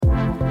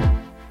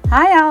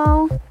Hi,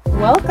 all.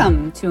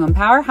 Welcome to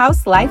Empower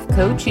House Life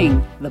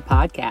Coaching, the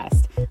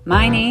podcast.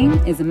 My name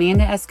is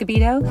Amanda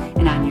Escobedo,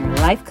 and I'm your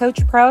life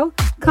coach pro,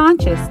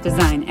 conscious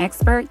design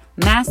expert,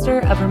 master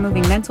of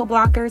removing mental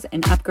blockers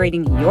and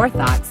upgrading your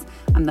thoughts.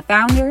 I'm the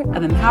founder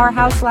of Empower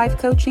House Life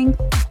Coaching,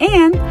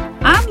 and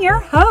I'm your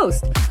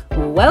host.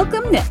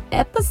 Welcome to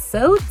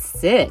episode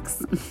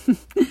 6.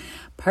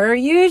 Per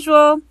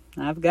usual,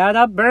 I've got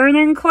a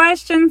burning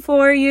question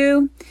for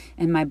you.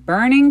 And my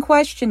burning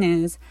question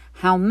is,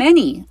 how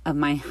many of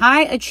my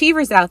high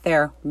achievers out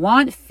there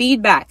want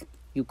feedback?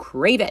 You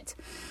crave it,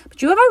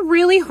 but you have a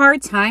really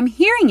hard time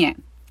hearing it,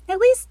 at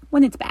least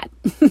when it's bad.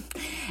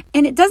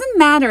 And it doesn't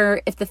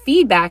matter if the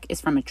feedback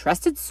is from a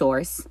trusted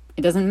source.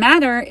 It doesn't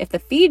matter if the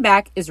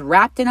feedback is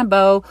wrapped in a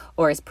bow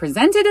or is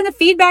presented in a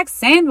feedback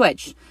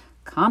sandwich.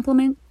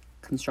 Compliment,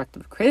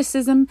 constructive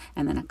criticism,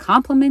 and then a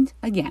compliment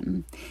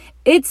again.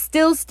 It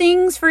still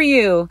stings for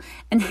you.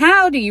 And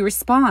how do you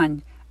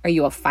respond? Are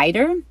you a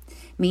fighter?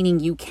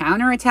 Meaning you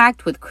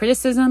counterattack with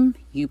criticism?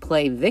 You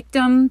play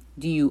victim?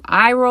 Do you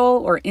eye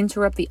roll or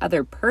interrupt the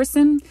other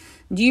person?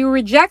 Do you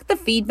reject the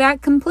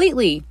feedback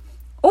completely?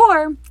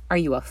 Or are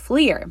you a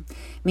fleer?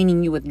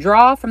 Meaning you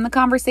withdraw from the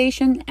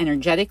conversation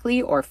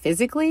energetically or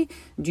physically?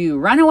 Do you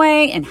run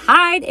away and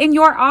hide in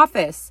your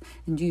office?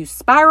 And do you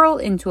spiral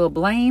into a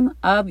blame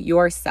of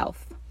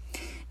yourself?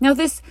 Now,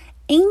 this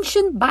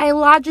ancient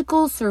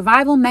biological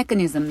survival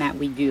mechanism that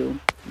we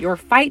do, your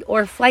fight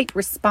or flight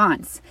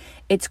response,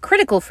 it's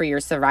critical for your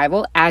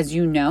survival, as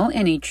you know,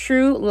 in a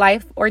true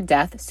life or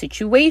death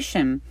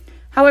situation.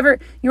 However,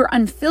 your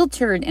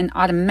unfiltered and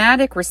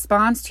automatic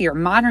response to your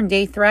modern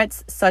day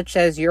threats, such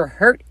as your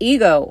hurt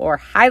ego or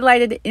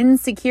highlighted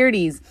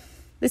insecurities,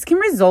 this can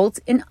result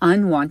in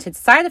unwanted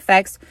side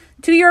effects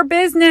to your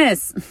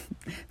business,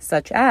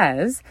 such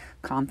as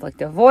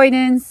conflict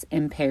avoidance,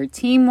 impaired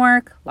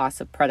teamwork, loss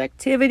of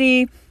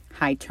productivity,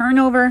 high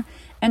turnover,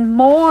 and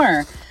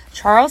more.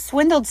 Charles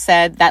Swindoll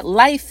said that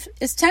life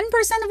is 10%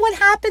 of what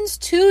happens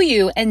to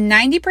you and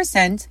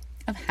 90%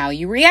 of how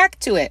you react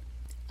to it.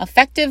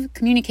 Effective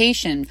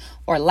communication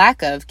or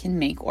lack of can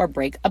make or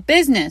break a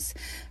business.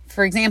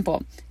 For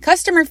example,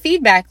 customer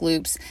feedback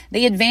loops,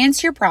 they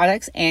advance your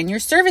products and your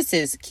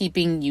services,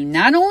 keeping you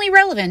not only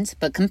relevant,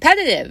 but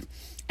competitive.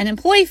 And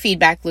employee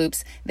feedback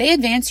loops, they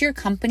advance your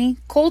company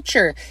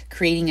culture,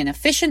 creating an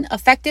efficient,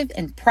 effective,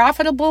 and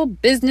profitable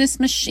business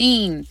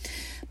machine.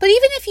 But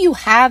even if you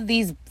have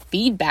these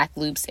feedback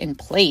loops in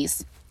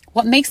place,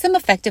 what makes them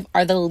effective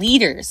are the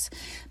leaders.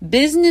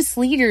 Business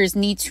leaders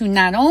need to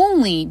not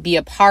only be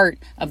a part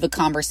of the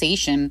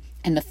conversation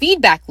and the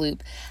feedback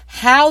loop,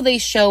 how they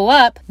show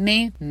up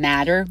may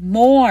matter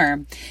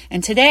more.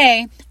 And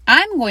today,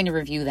 I'm going to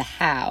review the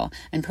how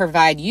and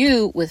provide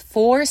you with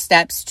 4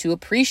 steps to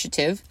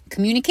appreciative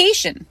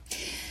communication.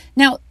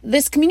 Now,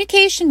 this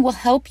communication will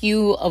help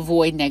you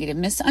avoid negative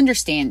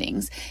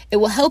misunderstandings. It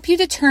will help you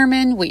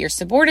determine what your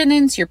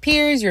subordinates, your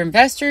peers, your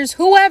investors,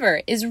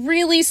 whoever is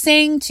really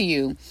saying to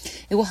you.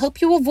 It will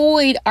help you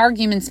avoid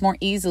arguments more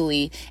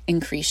easily,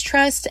 increase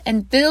trust,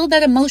 and build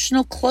that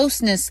emotional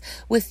closeness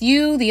with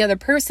you, the other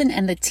person,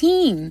 and the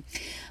team.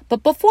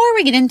 But before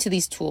we get into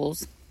these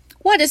tools,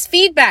 what is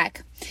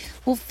feedback?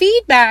 Well,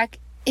 feedback,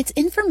 it's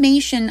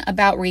information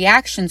about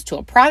reactions to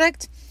a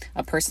product,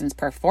 a person's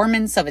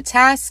performance of a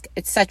task,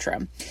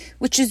 etc.,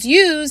 which is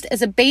used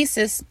as a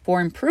basis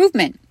for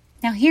improvement.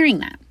 Now, hearing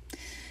that,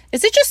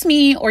 is it just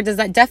me, or does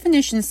that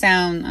definition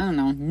sound,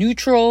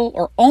 neutral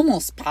or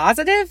almost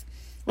positive?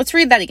 Let's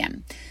read that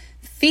again.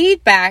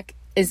 Feedback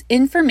is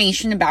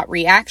information about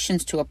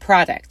reactions to a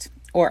product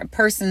or a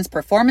person's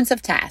performance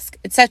of task,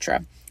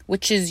 etc.,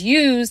 which is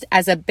used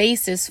as a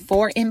basis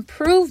for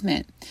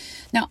improvement.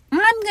 Now,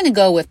 I'm going to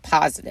go with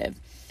positive.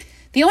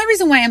 The only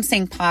reason why I'm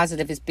saying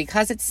positive is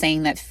because it's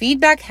saying that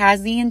feedback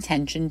has the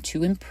intention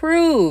to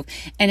improve.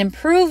 And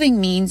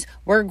improving means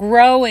we're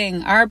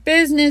growing. Our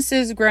business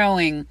is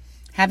growing.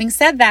 Having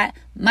said that,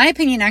 my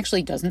opinion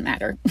actually doesn't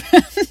matter.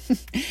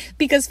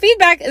 Because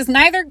feedback is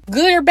neither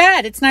good or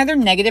bad. It's neither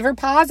negative or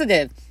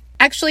positive.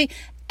 Actually,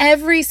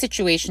 every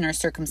situation or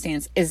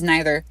circumstance is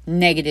neither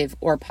negative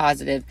or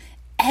positive.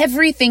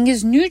 Everything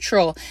is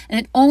neutral, and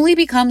it only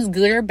becomes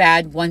good or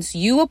bad once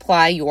you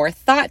apply your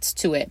thoughts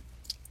to it.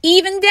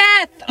 Even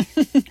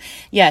death.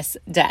 Yes,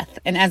 death.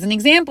 And as an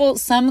example,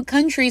 some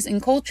countries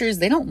and cultures,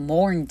 they don't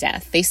mourn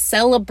death. They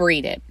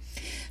celebrate it.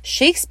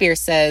 Shakespeare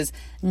says,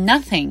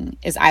 nothing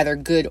is either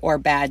good or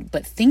bad,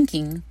 but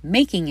thinking,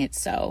 making it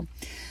so.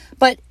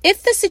 But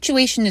if the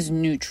situation is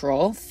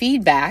neutral,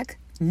 feedback,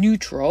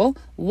 neutral,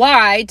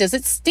 why does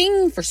it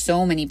sting for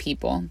so many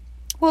people?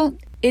 Well,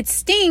 it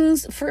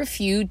stings for a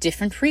few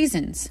different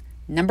reasons.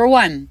 Number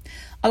 1,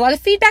 a lot of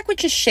feedback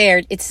which is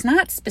shared, it's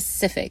not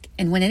specific.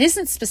 And when it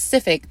isn't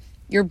specific,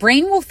 your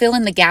brain will fill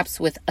in the gaps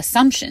with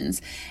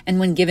assumptions. And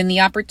when given the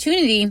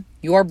opportunity,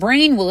 your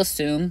brain will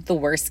assume the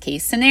worst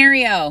case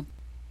scenario.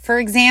 For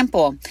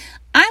example,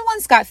 I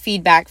once got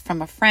feedback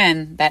from a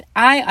friend that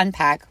I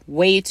unpack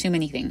way too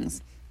many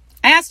things.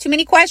 I ask too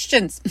many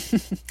questions.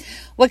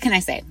 What can I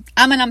say?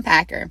 I'm an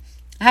unpacker.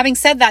 Having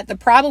said that, the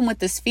problem with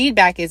this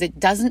feedback is it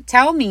doesn't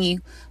tell me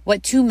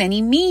what too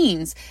many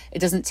means. It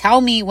doesn't tell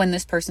me when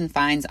this person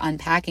finds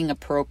unpacking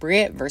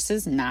appropriate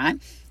versus not.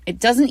 It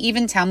doesn't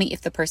even tell me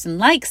if the person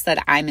likes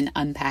that I'm an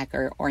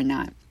unpacker or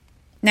not.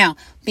 Now,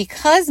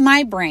 because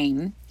my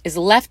brain is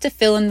left to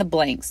fill in the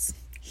blanks,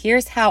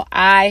 here's how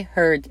I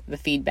heard the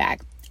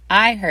feedback.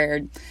 I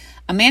heard,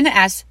 Amanda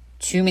asks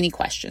too many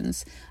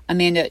questions.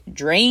 Amanda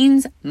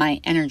drains my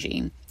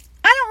energy.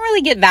 I don't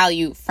really get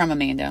value from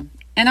Amanda.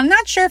 And I'm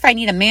not sure if I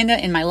need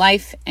Amanda in my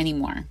life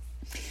anymore.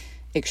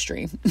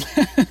 Extreme.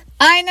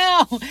 I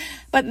know,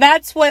 but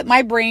that's what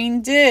my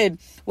brain did.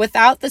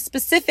 Without the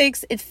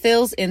specifics, it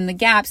fills in the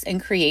gaps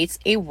and creates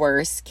a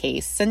worst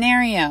case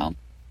scenario.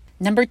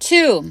 Number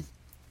 2,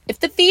 if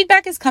the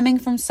feedback is coming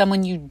from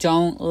someone you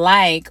don't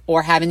like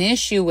or have an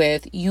issue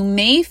with, you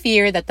may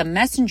fear that the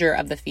messenger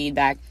of the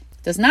feedback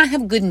does not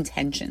have good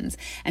intentions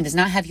and does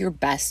not have your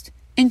best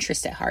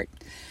interest at heart.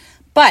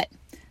 But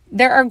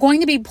there are going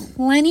to be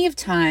plenty of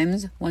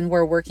times when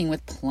we're working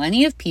with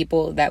plenty of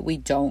people that we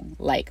don't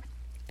like.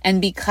 And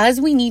because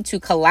we need to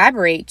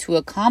collaborate to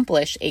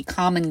accomplish a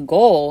common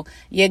goal,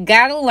 you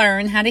gotta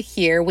learn how to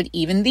hear what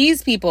even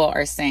these people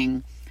are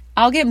saying.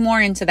 I'll get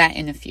more into that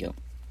in a few.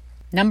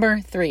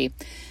 Number 3,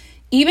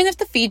 even if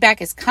the feedback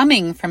is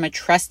coming from a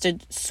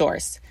trusted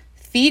source,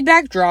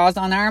 feedback draws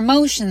on our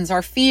emotions,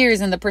 our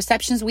fears, and the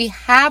perceptions we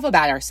have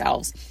about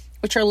ourselves,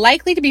 which are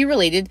likely to be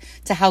related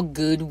to how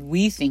good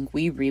we think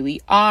we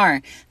really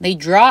are. They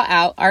draw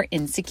out our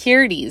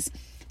insecurities.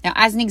 Now,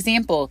 as an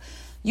example,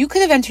 you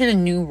could have entered a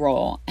new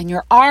role and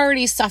you're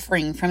already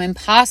suffering from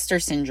imposter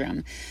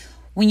syndrome.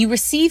 When you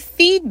receive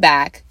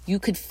feedback, you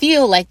could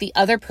feel like the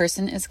other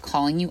person is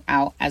calling you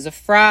out as a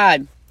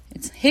fraud.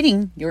 It's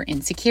hitting your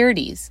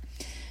insecurities.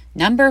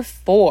 Number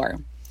 4,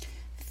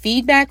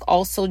 feedback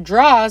also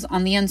draws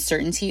on the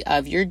uncertainty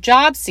of your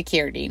job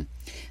security.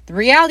 The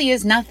reality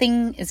is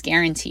nothing is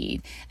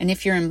guaranteed. And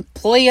if you're an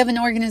employee of an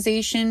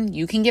organization,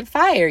 you can get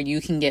fired. You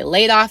can get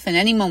laid off at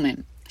any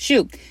moment.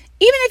 Shoot, even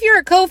if you're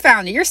a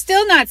co-founder, you're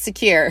still not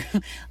secure.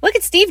 Look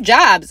at Steve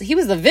Jobs. He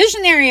was the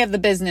visionary of the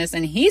business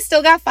and he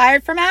still got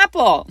fired from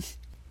Apple.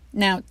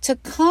 Now, to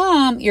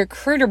calm your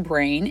critter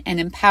brain and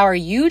empower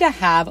you to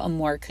have a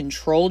more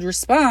controlled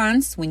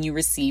response when you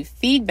receive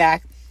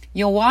feedback,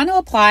 you'll want to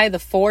apply the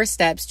 4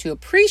 steps to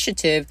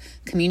appreciative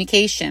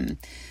communication.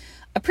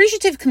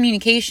 Appreciative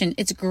communication,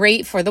 it's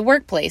great for the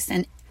workplace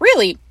and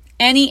really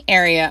any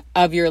area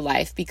of your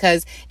life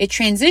because it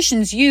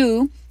transitions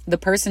you, the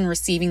person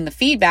receiving the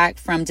feedback,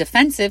 from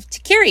defensive to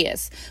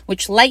curious,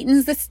 which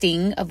lightens the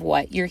sting of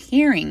what you're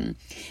hearing.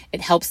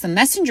 It helps the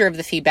messenger of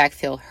the feedback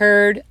feel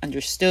heard,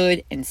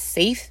 understood, and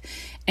safe,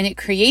 and it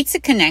creates a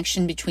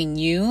connection between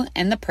you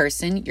and the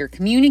person you're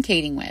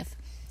communicating with.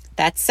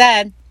 That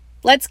said,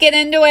 let's get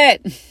into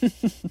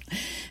it.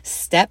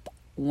 Step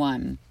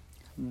 1.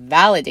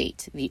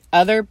 Validate the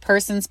other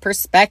person's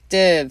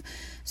perspective.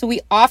 So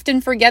we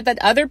often forget that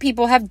other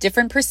people have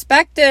different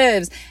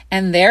perspectives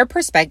and their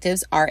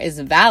perspectives are as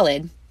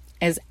valid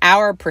as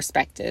our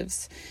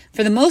perspectives.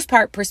 For the most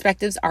part,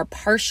 perspectives are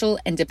partial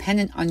and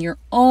dependent on your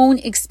own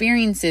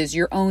experiences,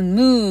 your own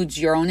moods,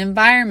 your own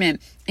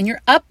environment, and your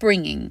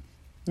upbringing.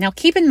 Now,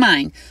 keep in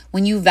mind,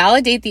 when you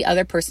validate the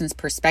other person's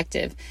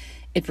perspective,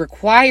 it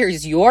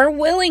requires your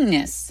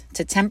willingness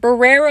to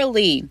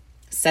temporarily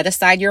set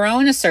aside your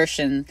own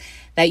assertion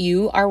that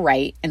you are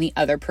right and the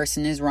other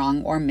person is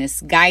wrong or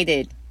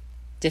misguided.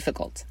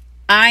 Difficult.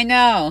 I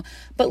know.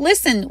 But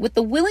listen, with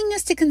the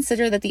willingness to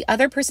consider that the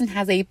other person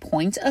has a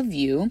point of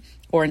view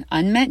or an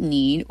unmet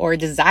need or a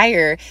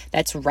desire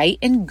that's right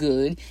and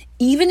good,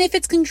 even if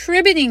it's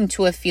contributing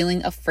to a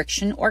feeling of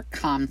friction or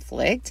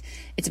conflict,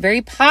 it's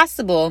very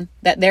possible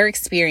that their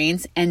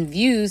experience and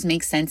views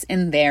make sense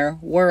in their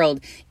world,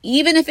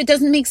 even if it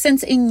doesn't make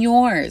sense in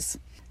yours.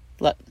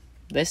 Look,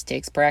 this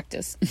takes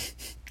practice.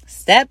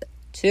 Step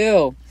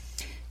 2,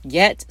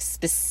 get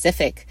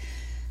specific.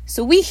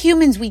 So we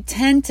humans, we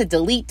tend to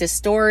delete,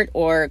 distort,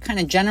 or kind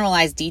of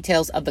generalize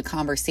details of the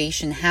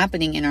conversation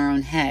happening in our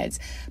own heads.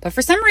 But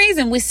for some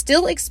reason, we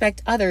still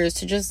expect others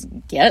to just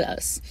get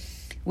us.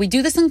 We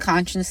do this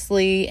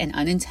unconsciously and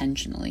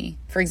unintentionally.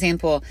 For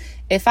example,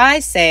 if I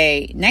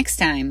say, next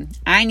time,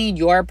 I need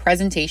your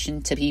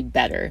presentation to be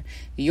better,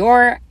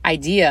 your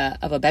idea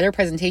of a better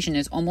presentation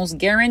is almost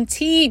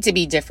guaranteed to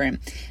be different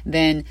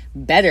than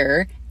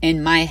better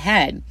in my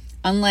head,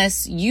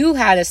 unless you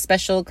had a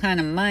special kind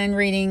of mind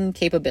reading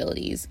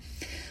capabilities.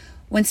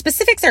 When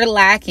specifics are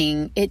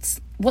lacking,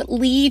 it's what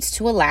leads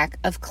to a lack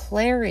of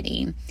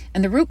clarity.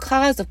 And the root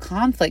cause of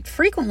conflict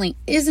frequently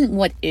isn't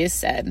what is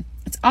said.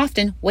 It's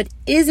often what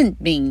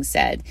isn't being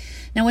said.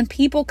 Now, when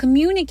people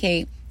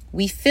communicate,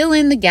 we fill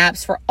in the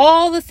gaps for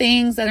all the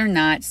things that are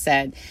not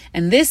said.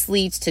 And this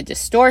leads to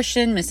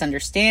distortion,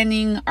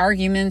 misunderstanding,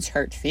 arguments,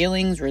 hurt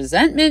feelings,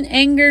 resentment,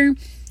 anger.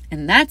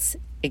 And that's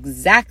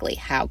exactly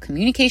how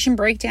communication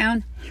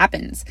breakdown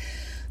happens.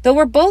 Though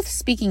we're both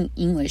speaking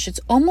English, it's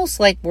almost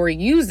like we're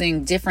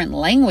using different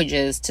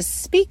languages to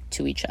speak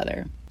to each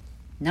other.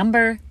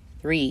 Number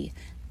 3,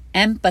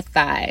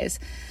 empathize.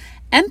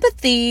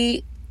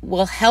 Empathy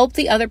will help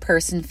the other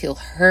person feel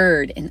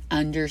heard and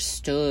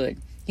understood.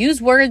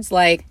 Use words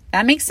like,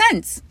 that makes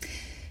sense.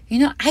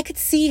 I could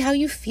see how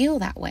you feel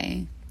that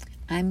way.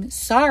 I'm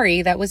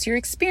sorry that was your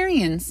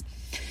experience.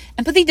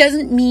 Empathy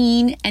doesn't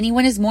mean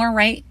anyone is more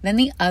right than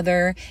the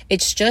other.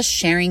 It's just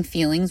sharing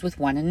feelings with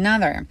one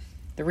another.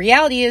 The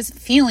reality is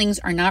feelings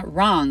are not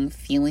wrong.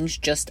 Feelings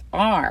just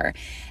are.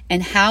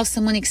 And how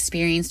someone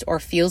experienced or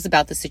feels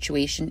about the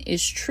situation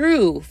is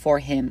true for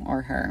him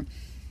or her.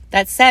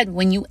 That said,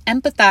 when you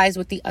empathize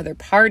with the other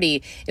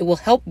party, it will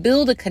help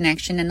build a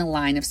connection and a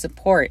line of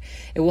support.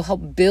 It will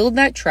help build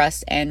that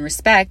trust and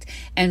respect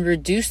and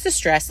reduce the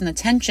stress and the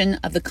tension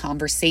of the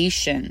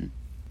conversation.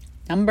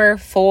 Number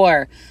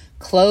 4,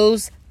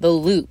 close the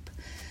loop.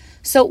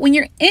 So when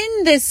you're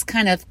in this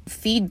kind of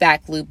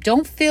feedback loop,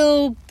 don't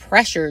feel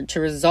pressured to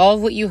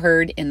resolve what you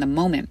heard in the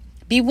moment.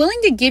 Be willing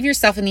to give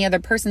yourself and the other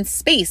person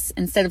space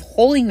instead of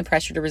holding the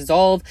pressure to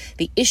resolve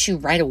the issue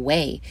right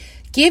away.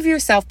 Give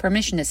yourself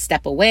permission to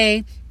step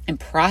away and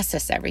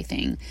process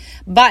everything.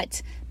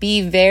 But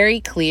be very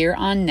clear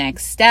on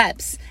next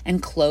steps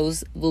and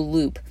close the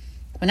loop.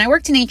 When I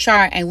worked in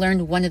HR, I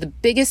learned one of the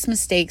biggest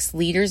mistakes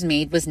leaders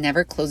made was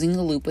never closing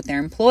the loop with their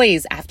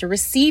employees after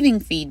receiving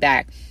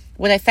feedback.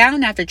 What I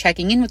found after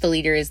checking in with the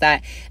leader is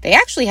that they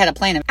actually had a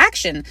plan of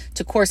action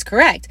to course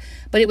correct,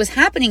 but it was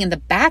happening in the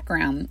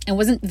background and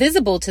wasn't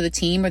visible to the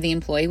team or the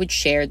employee which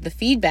shared the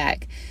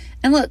feedback.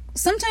 And look,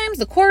 sometimes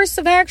the course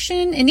of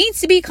action, it needs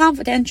to be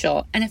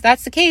confidential. And if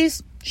that's the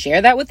case, share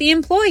that with the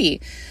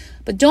employee.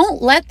 But don't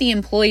let the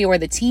employee or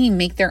the team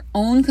make their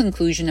own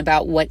conclusion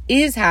about what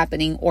is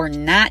happening or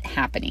not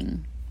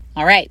happening.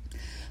 All right,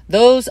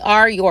 those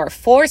are your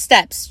 4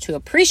 steps to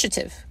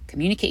appreciative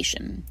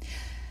communication.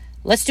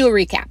 Let's do a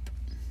recap.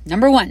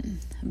 Number 1,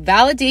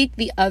 validate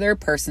the other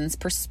person's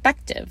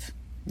perspective.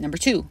 Number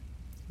 2,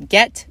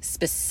 get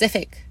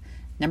specific.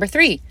 Number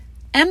 3,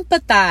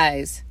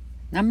 empathize.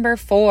 Number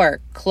 4,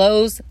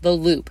 close the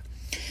loop.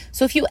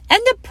 So if you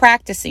end up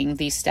practicing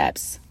these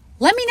steps,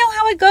 let me know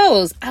how it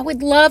goes. I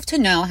would love to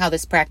know how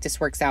this practice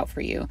works out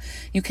for you.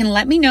 You can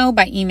let me know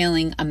by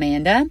emailing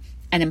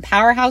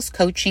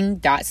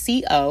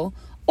Amanda@empowerhousecoaching.co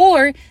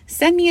or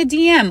send me a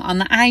DM on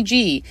the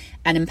IG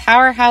at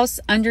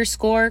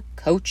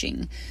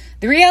empowerhouse_coaching.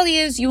 The reality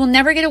is you will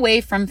never get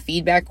away from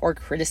feedback or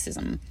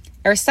criticism.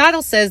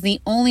 Aristotle says the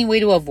only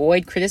way to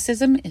avoid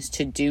criticism is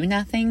to do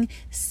nothing,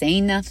 say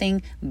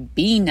nothing,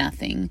 be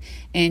nothing.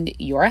 And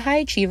you're a high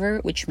achiever,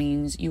 which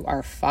means you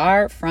are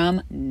far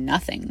from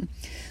nothing.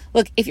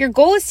 Look, if your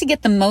goal is to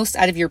get the most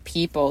out of your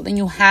people, then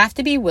you have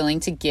to be willing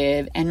to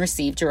give and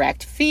receive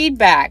direct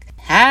feedback.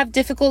 Have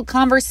difficult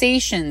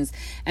conversations.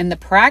 And the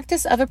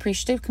practice of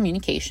appreciative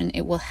communication,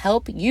 it will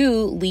help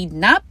you lead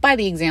not by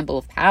the example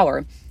of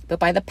power, but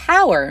by the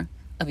power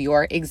of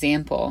your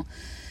example.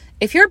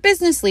 If you're a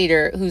business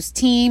leader whose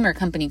team or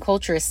company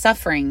culture is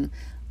suffering,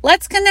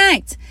 let's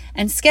connect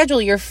and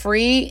schedule your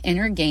free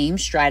inner game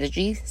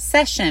strategy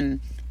session.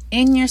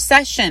 In your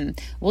session,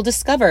 we'll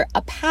discover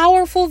a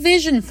powerful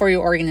vision for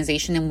your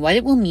organization and what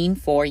it will mean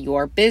for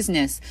your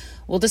business.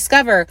 We'll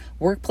discover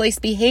workplace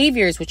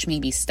behaviors which may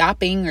be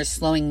stopping or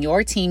slowing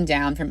your team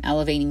down from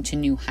elevating to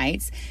new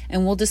heights.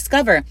 And we'll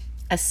discover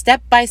a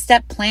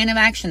step-by-step plan of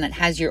action that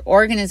has your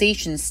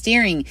organization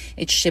steering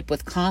its ship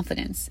with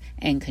confidence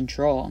and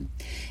control.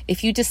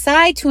 If you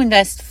decide to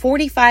invest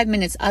 45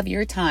 minutes of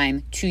your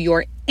time to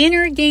your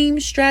inner game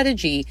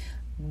strategy,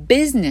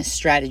 business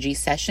strategy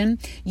session,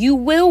 you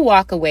will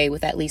walk away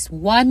with at least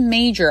one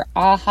major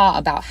aha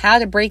about how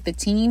to break the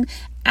team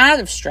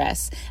out of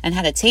stress and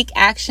how to take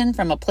action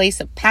from a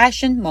place of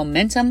passion,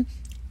 momentum,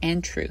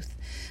 and truth.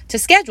 To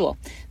schedule,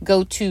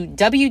 go to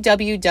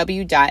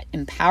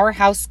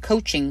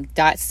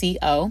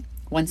www.empowerhousecoaching.co.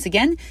 Once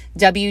again,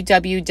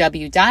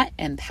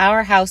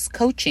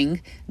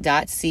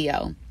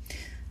 www.empowerhousecoaching.co.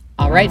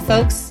 All right,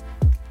 folks,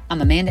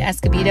 I'm Amanda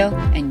Escobedo,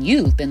 and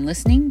you've been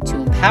listening to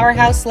Empower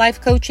House Life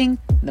Coaching,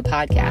 the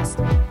podcast.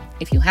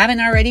 If you haven't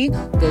already,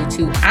 go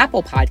to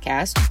Apple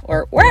Podcasts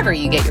or wherever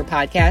you get your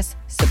podcasts,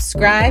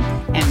 subscribe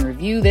and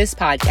review this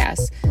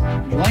podcast.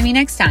 Join me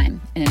next time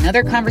in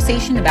another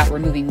conversation about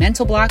removing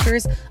mental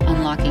blockers,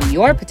 unlocking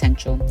your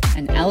potential,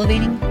 and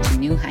elevating to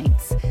new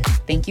heights.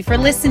 Thank you for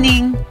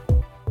listening.